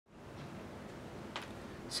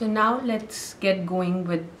So now let's get going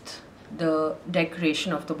with the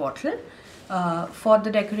decoration of the bottle. For the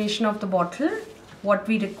decoration of the bottle, what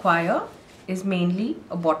we require is mainly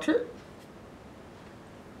a bottle.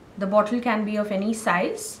 The bottle can be of any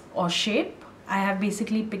size or shape. I have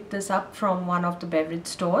basically picked this up from one of the beverage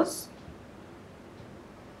stores.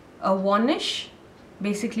 A varnish,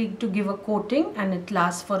 basically to give a coating, and it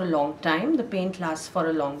lasts for a long time. The paint lasts for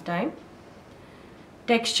a long time.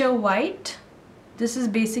 Texture white. This is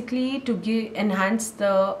basically to enhance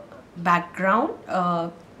the background.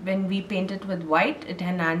 When we paint it with white, it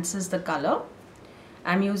enhances the color.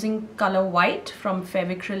 I'm using color white from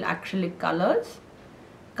Fevicryl-Acrylic colors.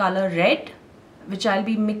 Color red, which I'll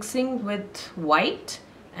be mixing with white,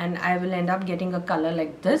 and I will end up getting a color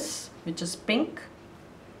like this, which is pink.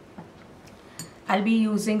 I'll be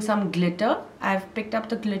using some glitter. I've picked up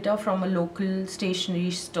the glitter from a local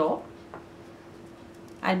stationery store.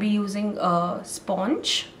 I'll be using a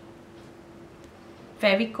sponge,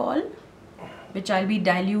 Fevicol, which I'll be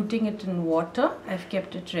diluting it in water. I've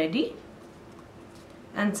kept it ready,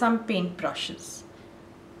 and some paint brushes.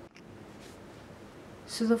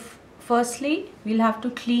 So firstly, we'll have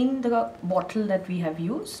to clean the bottle that we have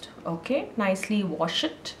used. Okay, nicely wash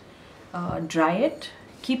it, dry it,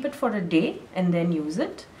 keep it for a day, and then use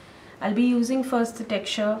it. I'll be using first the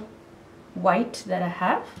texture white that I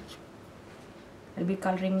have. I'll be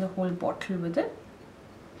coloring the whole bottle with it.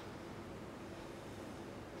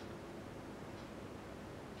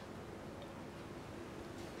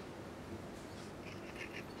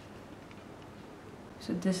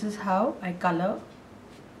 So this is how I color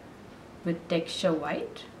with texture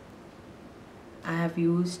white. I have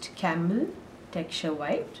used Camel texture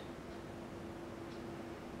white.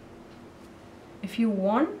 If you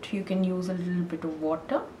want, you can use a little bit of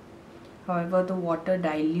water. However, the water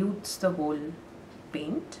dilutes the whole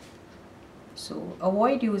paint, so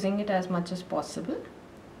avoid using it as much as possible.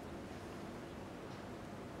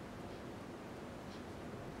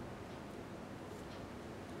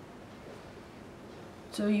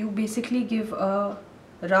 So you basically give a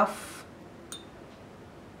rough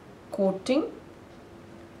coating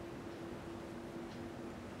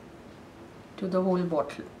to the whole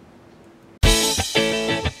bottle.